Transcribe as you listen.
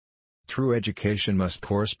True education must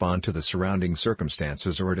correspond to the surrounding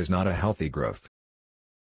circumstances or it is not a healthy growth.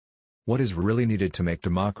 What is really needed to make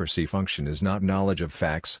democracy function is not knowledge of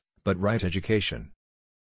facts, but right education.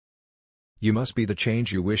 You must be the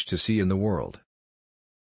change you wish to see in the world.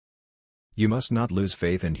 You must not lose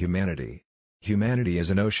faith in humanity. Humanity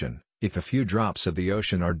is an ocean. If a few drops of the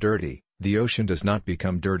ocean are dirty, the ocean does not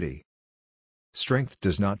become dirty. Strength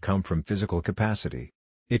does not come from physical capacity.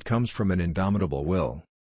 It comes from an indomitable will.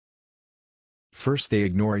 First they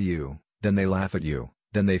ignore you, then they laugh at you,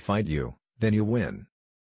 then they fight you, then you win.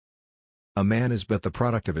 A man is but the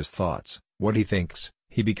product of his thoughts. What he thinks,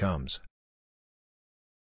 he becomes.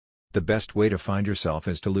 The best way to find yourself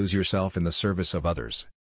is to lose yourself in the service of others.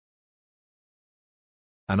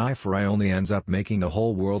 An eye for eye only ends up making the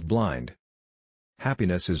whole world blind.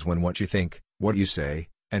 Happiness is when what you think, what you say,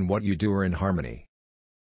 and what you do are in harmony.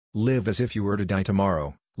 Live as if you were to die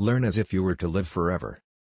tomorrow, learn as if you were to live forever.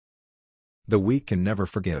 The weak can never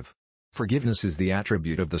forgive. Forgiveness is the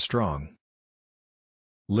attribute of the strong.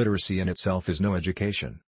 Literacy in itself is no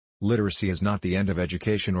education. Literacy is not the end of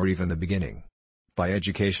education or even the beginning. By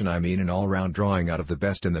education I mean an all-round drawing out of the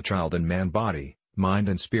best in the child and man body, mind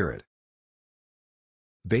and spirit.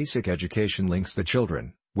 Basic education links the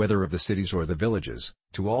children, whether of the cities or the villages,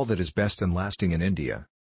 to all that is best and lasting in India.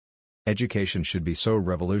 Education should be so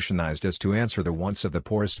revolutionized as to answer the wants of the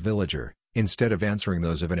poorest villager, instead of answering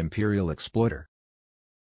those of an imperial exploiter.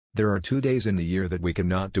 There are 2 days in the year that we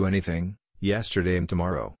cannot do anything, yesterday and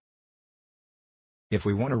tomorrow. If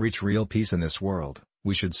we want to reach real peace in this world,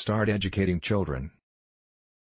 we should start educating children.